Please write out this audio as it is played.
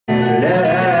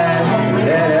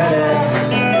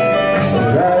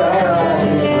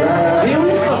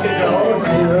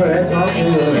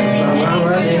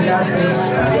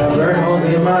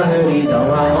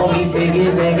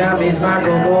tickets, they got me smart,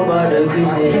 go but the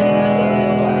kissing.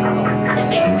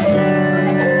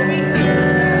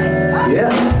 Yeah.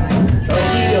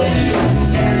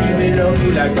 Keep it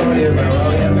low-key like Tony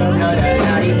Brown.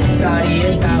 Sorry,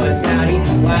 it's sour, snotty.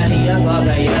 Wally up off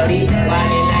the yodi.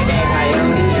 Wally like that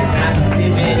coyote.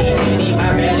 Sit bitty, my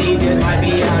belly just might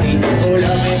be outy. Pull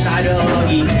up inside the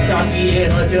huggy. Toski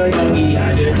and hunch your yogi. I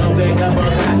just don't pick up a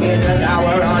package of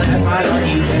hour on that party.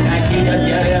 Then I keep us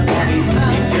yelling for me.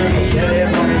 Make sure you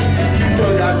yelling for me.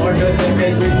 Still got more just a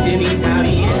face with Jimmy,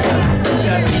 Tommy, and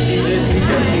Chucky.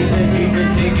 Jesus,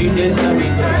 sick, Jesus, love me. I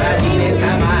need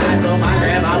inside my eyes, so my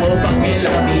grandma will fucking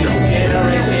love me.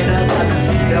 Generation above me.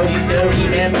 Know you still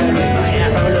remember me. My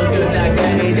afro look just like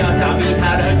that. They y'all taught me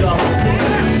how to go.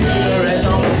 Cigarettes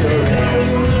on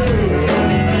cigarettes.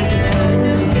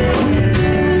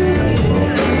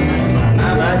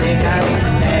 Mama think I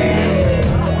stay.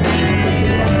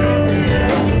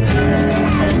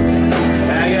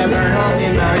 I got burnt holes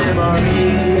in my memory.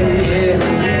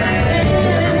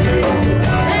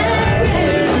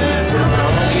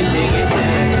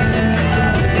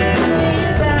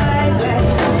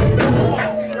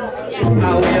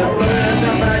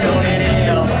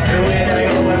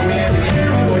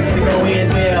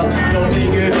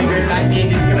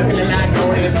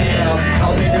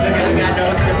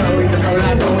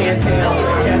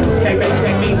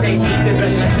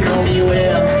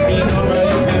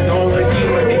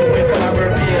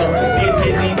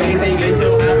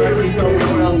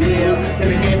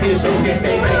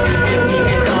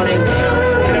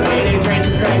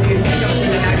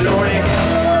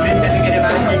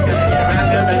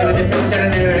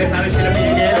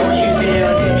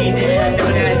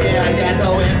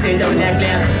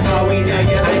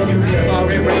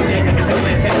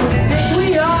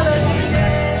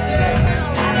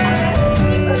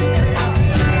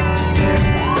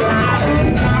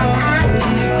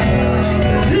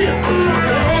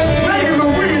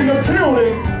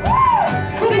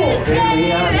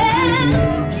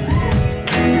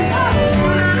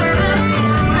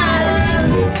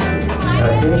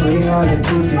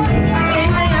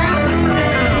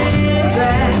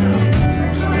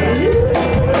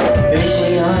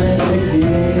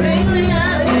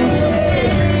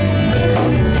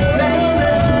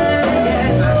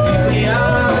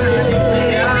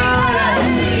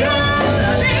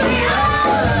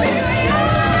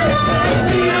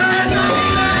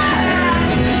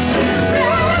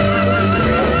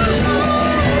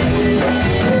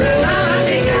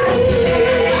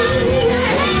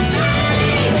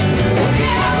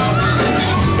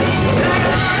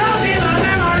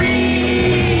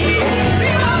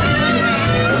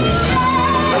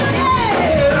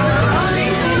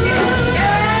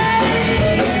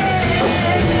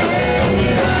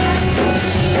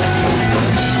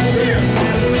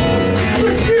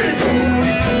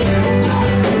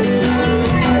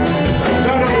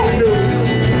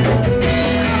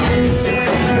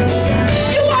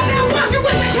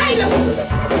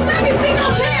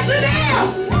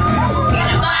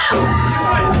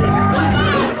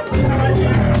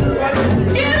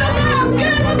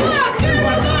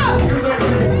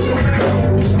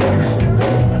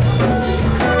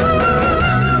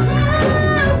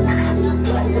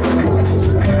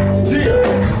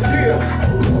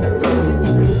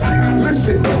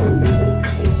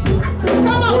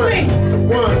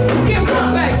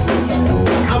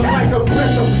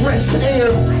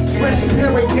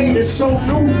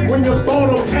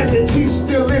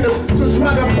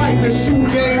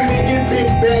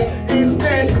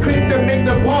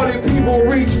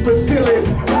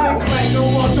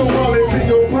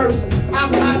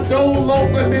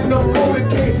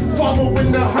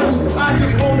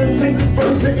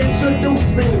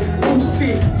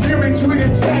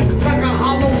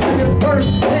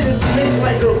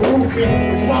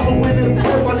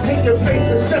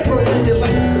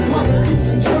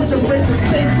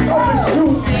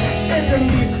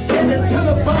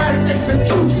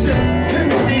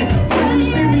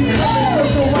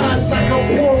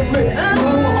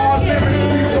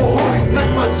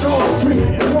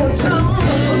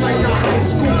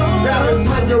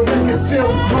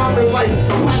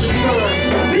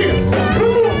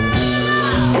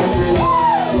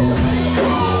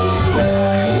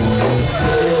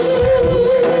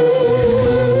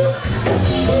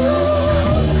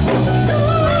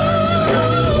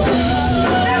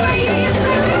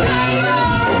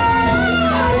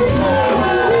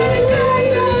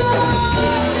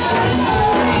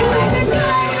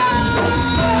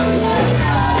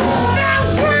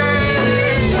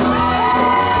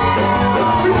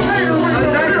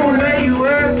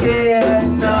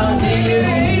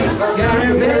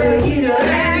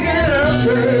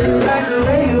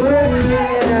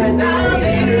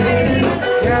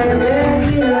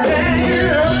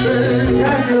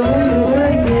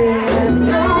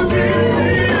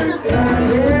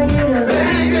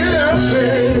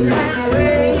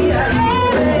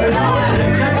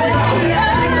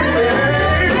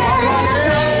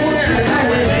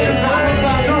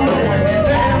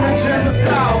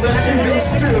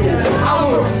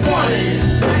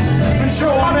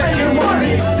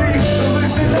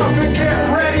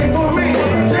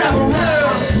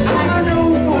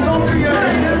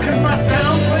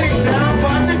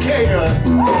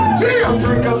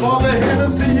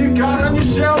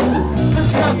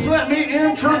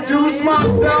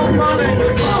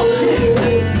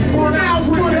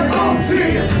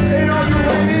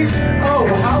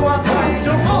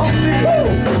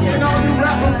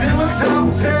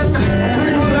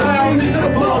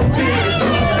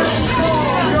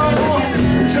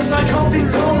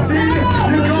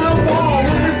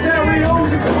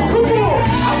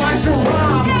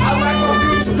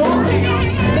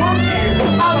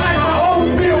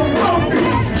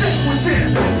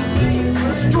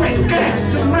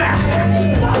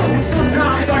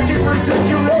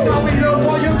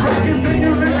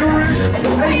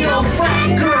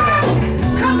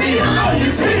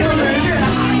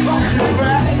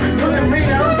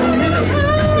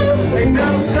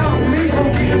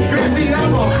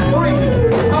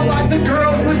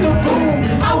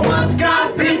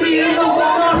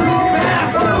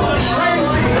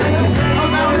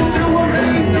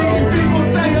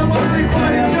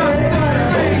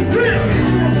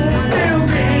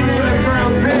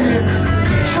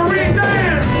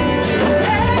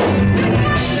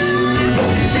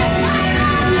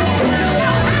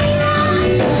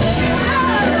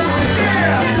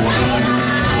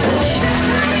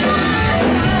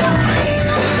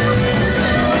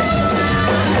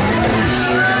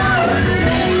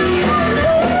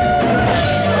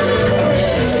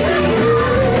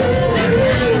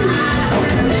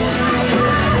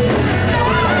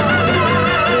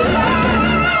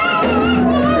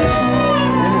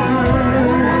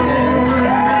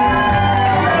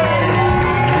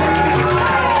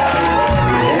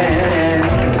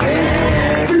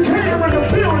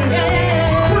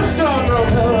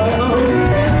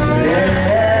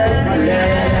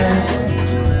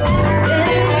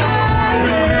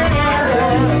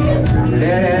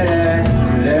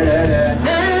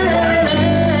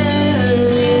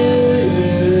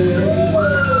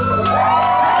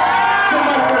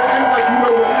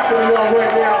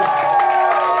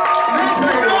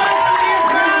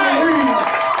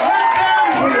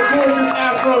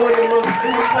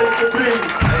 place to be.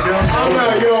 I'm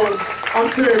out, yo. I'm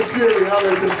Terrence Fury. I'll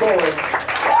let you go.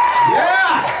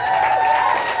 Yeah!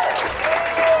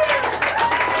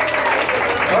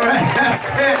 All right, that's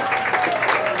it.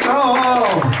 Go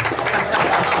home.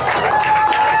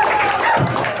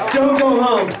 Don't go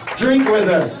home. Drink with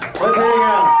us. Let's hang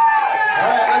out. All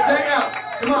right, let's hang out.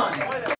 Come on.